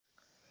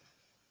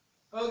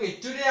Okay,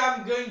 today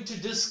I'm going to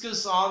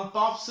discuss on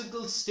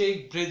popsicle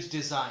stick bridge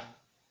design.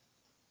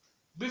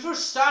 Before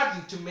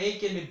starting to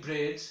make any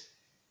bridge,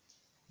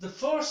 the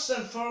first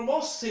and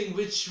foremost thing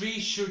which we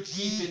should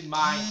keep in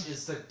mind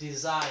is the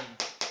design.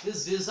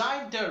 This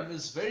design term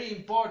is very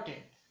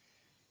important.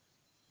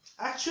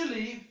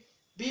 Actually,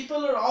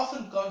 people are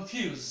often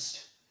confused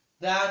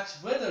that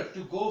whether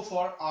to go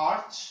for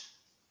arch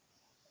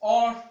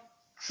or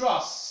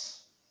truss.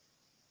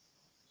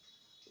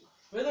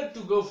 Whether to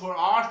go for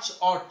arch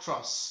or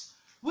truss.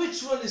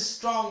 Which one is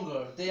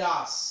stronger, they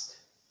ask.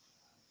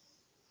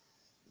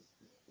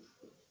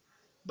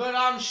 But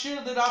I'm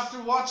sure that after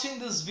watching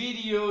this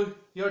video,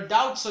 your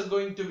doubts are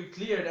going to be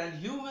cleared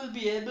and you will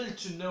be able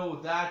to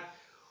know that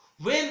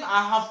when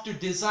I have to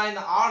design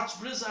an arch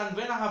bridge and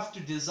when I have to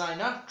design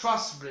a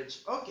truss bridge.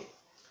 Okay,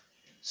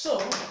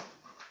 so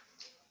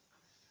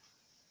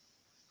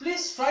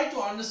please try to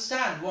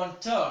understand one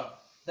term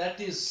that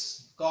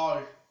is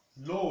called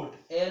load,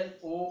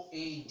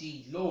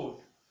 L-O-A-D, load.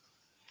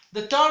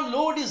 The term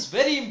load is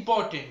very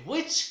important.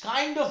 Which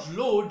kind of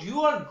load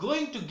you are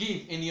going to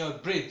give in your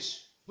bridge?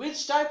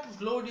 Which type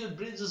of load your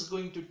bridge is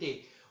going to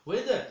take?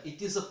 Whether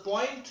it is a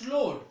point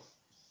load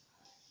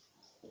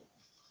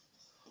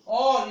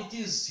or it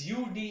is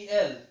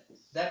UDL,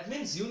 that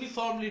means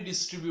uniformly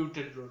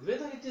distributed load.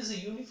 Whether it is a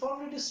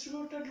uniformly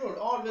distributed load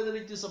or whether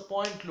it is a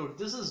point load,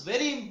 this is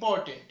very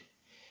important.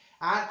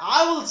 And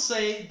I will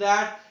say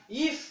that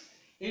if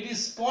it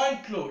is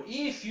point load,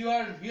 if you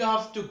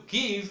have to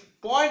give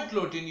point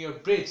load in your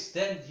bridge,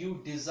 then you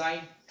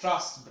design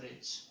truss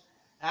bridge.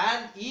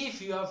 And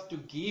if you have to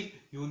give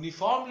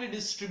uniformly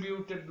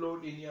distributed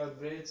load in your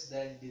bridge,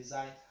 then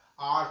design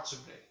arch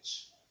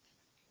bridge.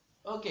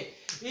 Okay,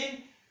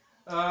 in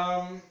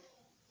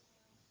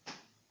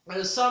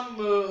some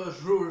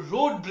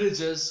road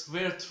bridges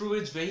where through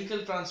which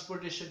vehicle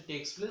transportation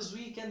takes place,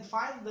 we can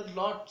find that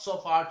lots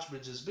of arch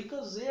bridges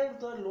because there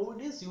the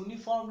load is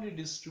uniformly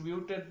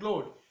distributed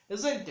load,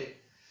 isn't it?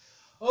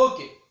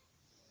 Okay,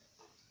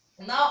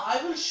 now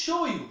I will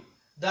show you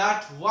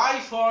that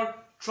why for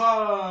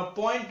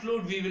point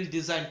load we will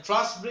design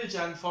truss bridge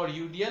and for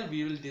UDL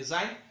we will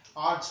design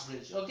arch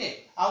bridge.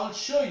 Okay, I will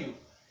show you.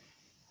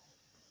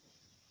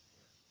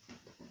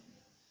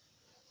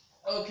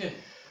 Okay,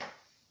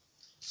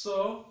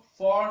 so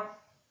for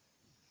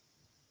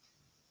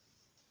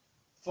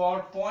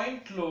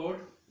point load,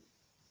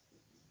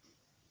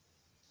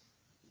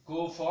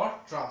 go for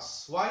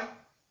truss. Why?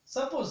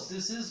 Suppose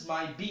this is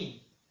my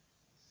beam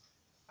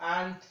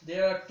and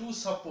there are two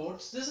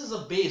supports. This is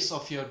a base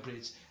of your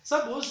bridge.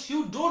 Suppose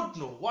you don't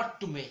know what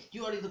to make.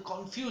 You are in the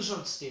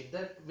confusion state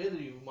that whether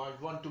you might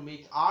want to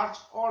make arch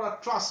or a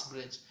truss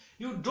bridge.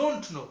 You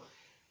don't know.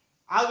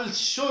 I will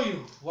show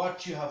you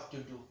what you have to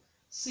do.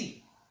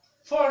 See,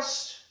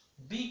 first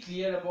be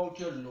clear about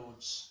your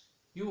loads.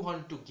 You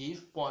want to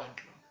give point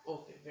load.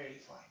 Okay, very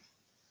fine.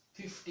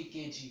 50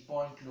 kg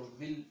point load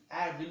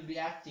will be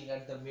acting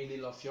at the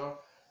middle of your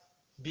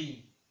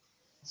beam.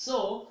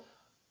 So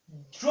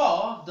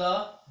draw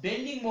the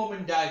bending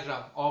moment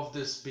diagram of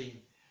this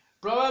beam.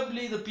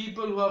 Probably the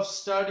people who have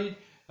studied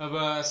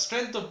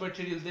strength of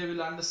material, they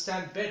will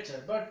understand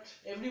better, but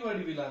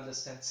everybody will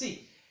understand.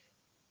 See,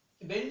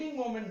 bending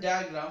moment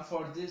diagram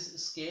for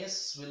this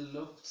case will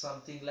look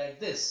something like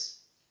this.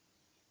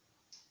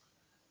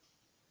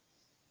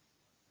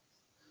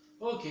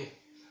 Okay,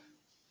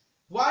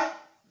 why?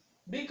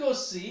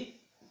 Because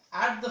see,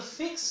 at the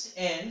fixed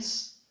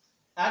ends,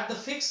 at the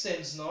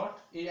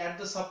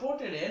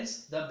supported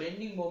ends, the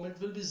bending moment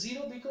will be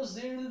 0 because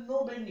there will be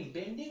no bending.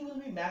 Bending will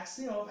be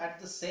maximum at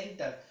the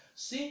center.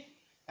 See,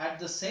 at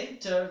the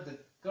center,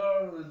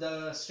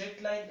 the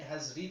straight line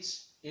has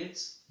reached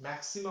its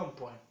maximum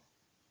point.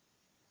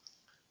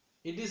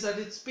 It is at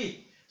its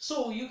peak.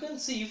 So you can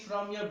see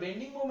from your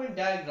bending moment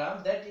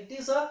diagram that it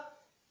is a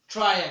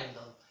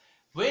triangle.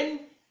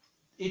 When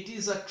it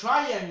is a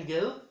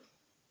triangle,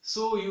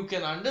 so you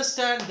can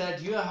understand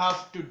that you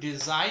have to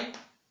design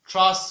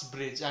truss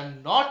bridge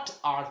and not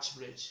arch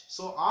bridge.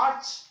 So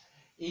arch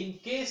in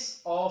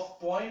case of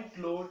point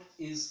load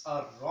is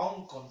a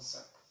wrong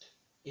concept.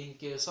 In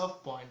case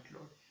of point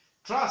load,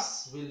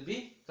 truss will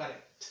be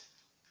correct.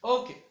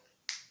 Okay,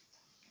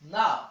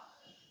 now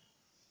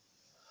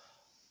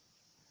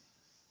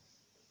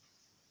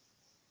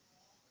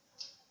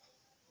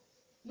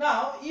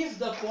if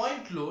the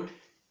point load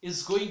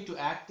is going to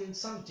act in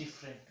some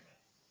different way,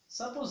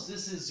 suppose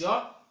this is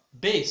your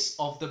base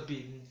of the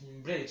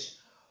bridge,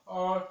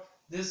 or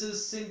this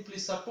is simply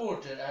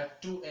supported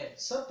at two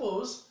ends.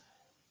 Suppose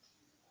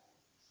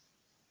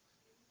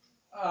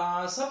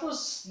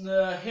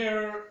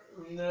here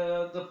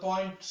the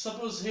point,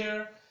 suppose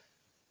here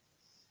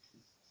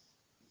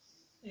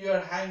you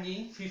are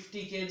hanging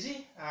 50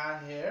 kg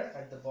and here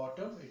at the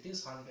bottom it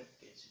is 100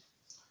 kg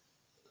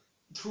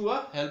through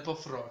a help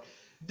of rod.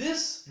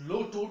 This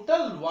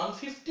total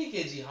 150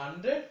 kg,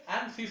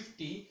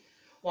 150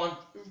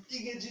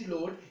 kg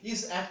load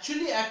is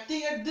actually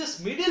acting at this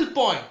middle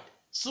point.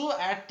 So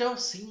at a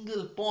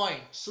single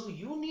point, so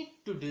you need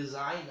to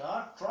design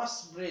a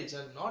truss bridge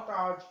and not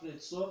arch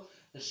bridge. So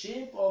the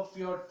shape of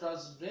your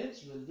truss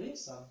bridge will be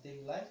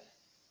something like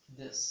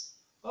this.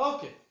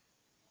 Okay.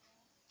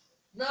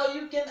 Now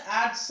you can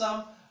add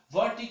some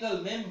vertical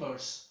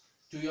members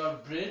to your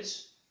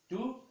bridge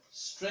to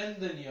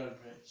strengthen your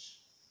bridge.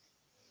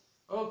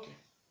 Okay.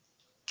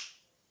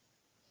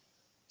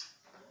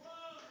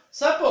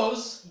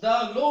 Suppose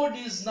the load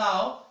is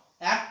now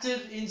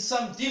acted in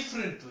some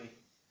different way.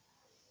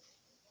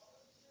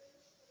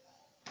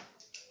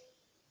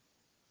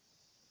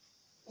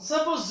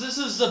 Suppose this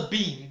is the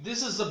beam,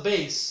 this is the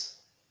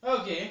base.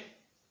 Okay.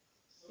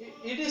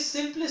 It is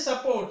simply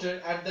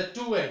supported at the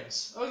two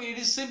ends. Okay, it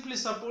is simply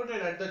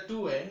supported at the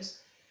two ends.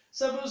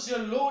 Suppose your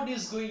load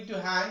is going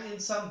to hang in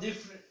some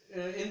different,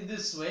 in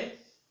this way.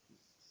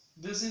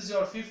 This is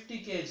your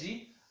 50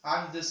 kg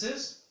and this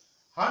is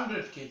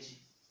 100 kg.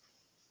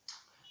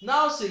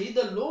 Now see,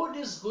 the load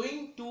is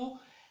going to,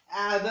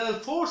 the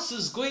force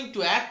is going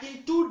to act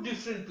in two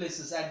different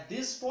places, at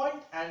this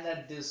point and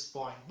at this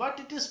point. But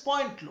it is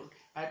point load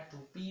at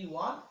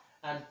P1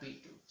 and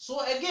P2. So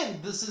again,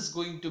 this is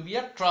going to be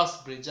a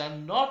truss bridge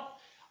and not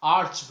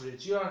arch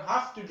bridge. You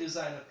have to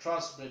design a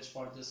truss bridge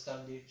for this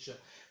condition.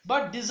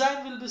 But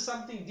design will be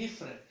something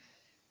different.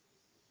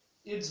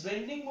 Its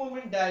bending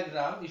moment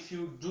diagram, if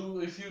you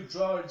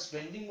draw its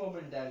bending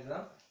moment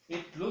diagram,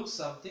 it looks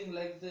something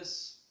like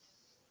this.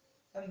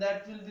 And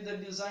that will be the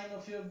design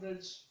of your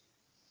bridge.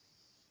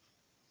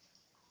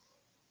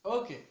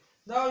 Okay,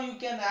 now you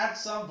can add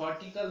some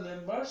vertical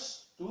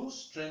members to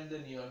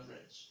strengthen your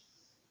bridge.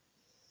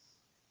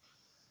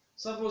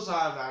 Suppose I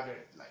have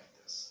added like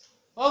this.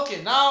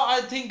 Okay, now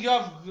I think you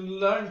have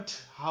learned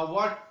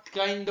what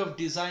kind of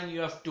design you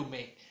have to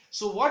make.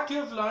 So what you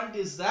have learned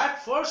is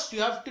that first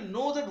you have to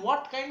know that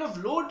what kind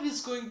of load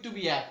is going to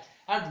be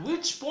at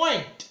which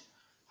point.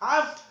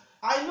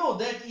 I know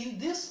that in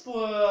this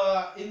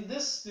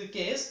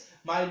case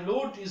my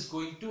load is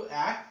going to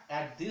act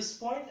at this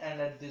point and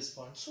at this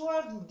point. So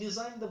I have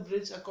designed the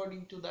bridge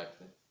according to that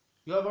way.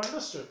 You have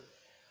understood?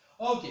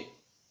 Okay.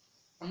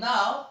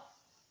 Now,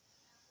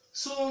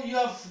 so you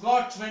have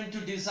got when to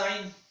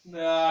design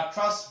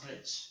truss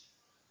bridge.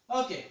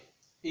 Okay.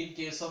 In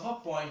case of a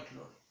point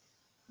load.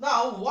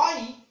 Now,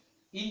 why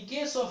in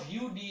case of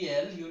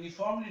UDL,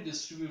 uniformly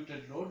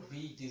distributed load,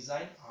 we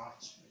design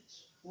arch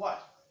bridge? Why?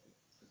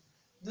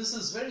 This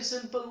is very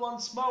simple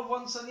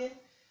once again.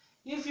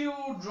 If you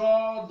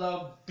draw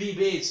the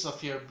base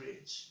of your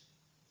bridge,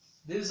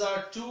 these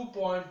are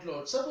 2-point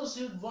loads. Suppose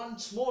you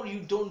once more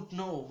you don't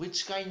know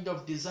which kind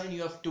of design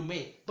you have to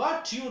make,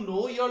 but you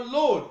know your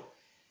load.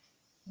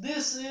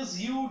 This is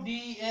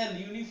UDL,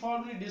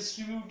 uniformly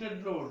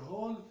distributed load,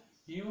 whole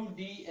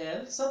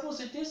UDL. Suppose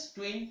it is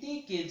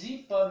 20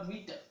 kg per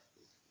meter.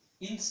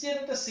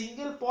 Instead at a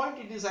single point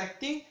it is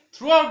acting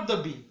throughout the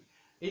beam.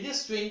 It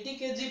is 20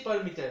 kg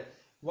per meter.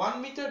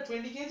 1 meter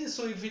 20 kg,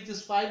 so if it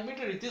is 5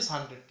 meter it is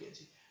 100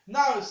 kg.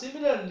 Now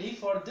similarly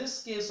for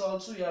this case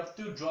also you have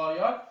to draw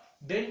your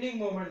bending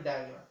moment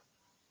diagram.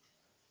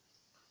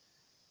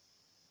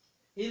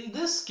 In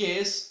this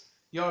case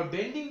your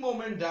bending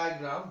moment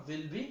diagram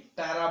will be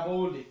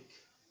parabolic.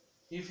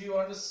 If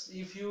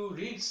you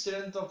read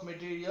strength of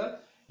material,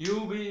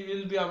 you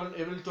will be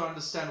able to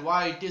understand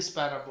why it is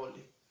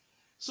parabolic.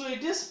 So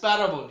it is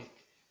parabolic.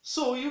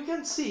 So you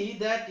can see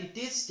that it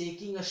is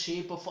taking a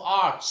shape of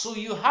arch. So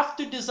you have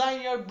to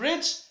design your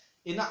bridge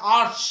in an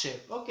arch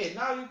shape. Okay,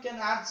 now you can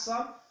add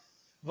some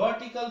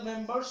vertical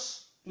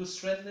members to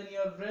strengthen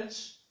your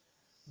bridge,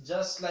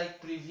 just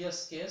like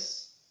previous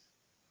case.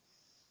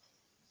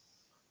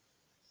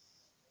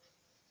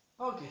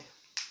 Okay.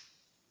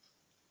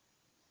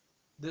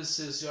 This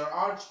is your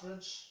arch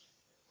bridge.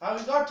 Have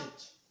you got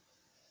it?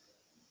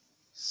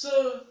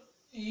 So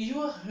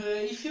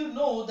if you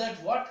know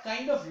that what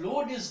kind of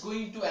load is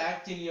going to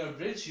act in your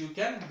bridge, you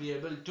can be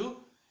able to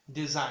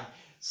design.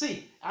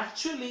 See,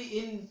 actually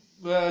in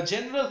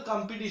general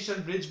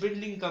competition, bridge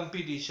building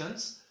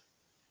competitions,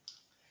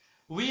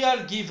 we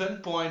are given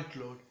point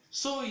load.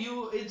 So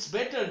it's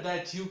better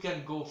that you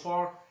can go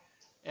for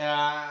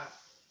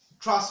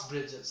truss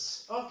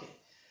bridges. Okay,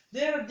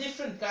 there are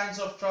different kinds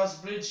of truss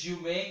bridge you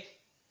make.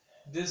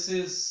 This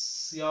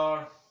is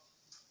your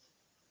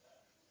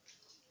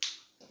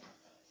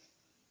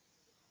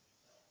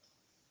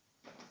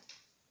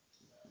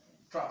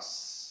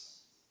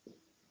truss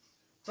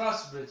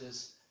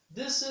bridges.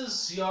 This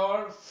is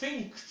your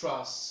Fink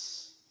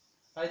truss.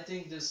 I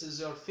think this is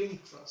your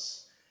Fink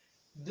truss.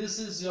 This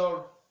is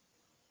your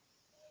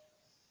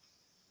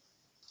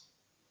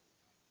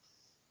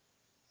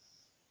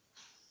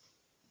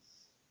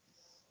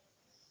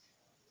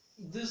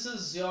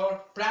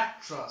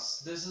Pratt truss.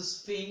 This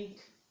is Fink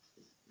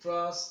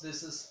truss.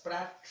 This is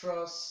Pratt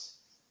truss.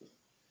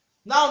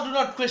 Now do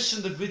not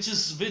question that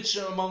which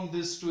among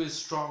these two is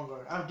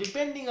stronger.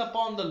 Depending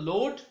upon the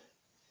load,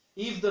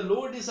 if the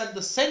load is at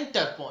the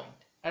center point,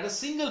 at a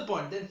single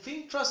point, then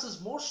Fink truss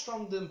is more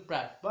strong than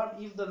Pratt. But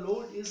if the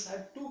load is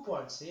at 2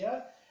 points,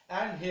 here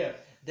and here,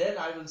 then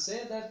I will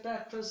say that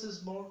Pratt truss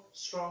is more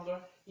stronger.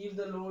 If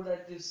the load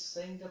at its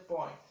center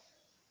point,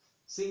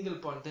 single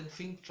point, then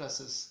finger truss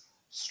is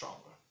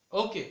stronger.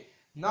 Okay,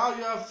 now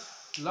you have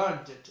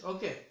learned it.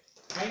 Okay,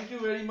 thank you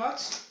very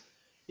much.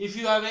 If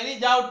you have any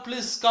doubt,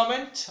 please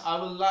comment. I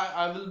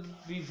will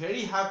be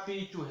very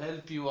happy to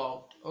help you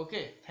out.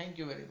 Okay, thank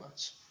you very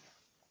much.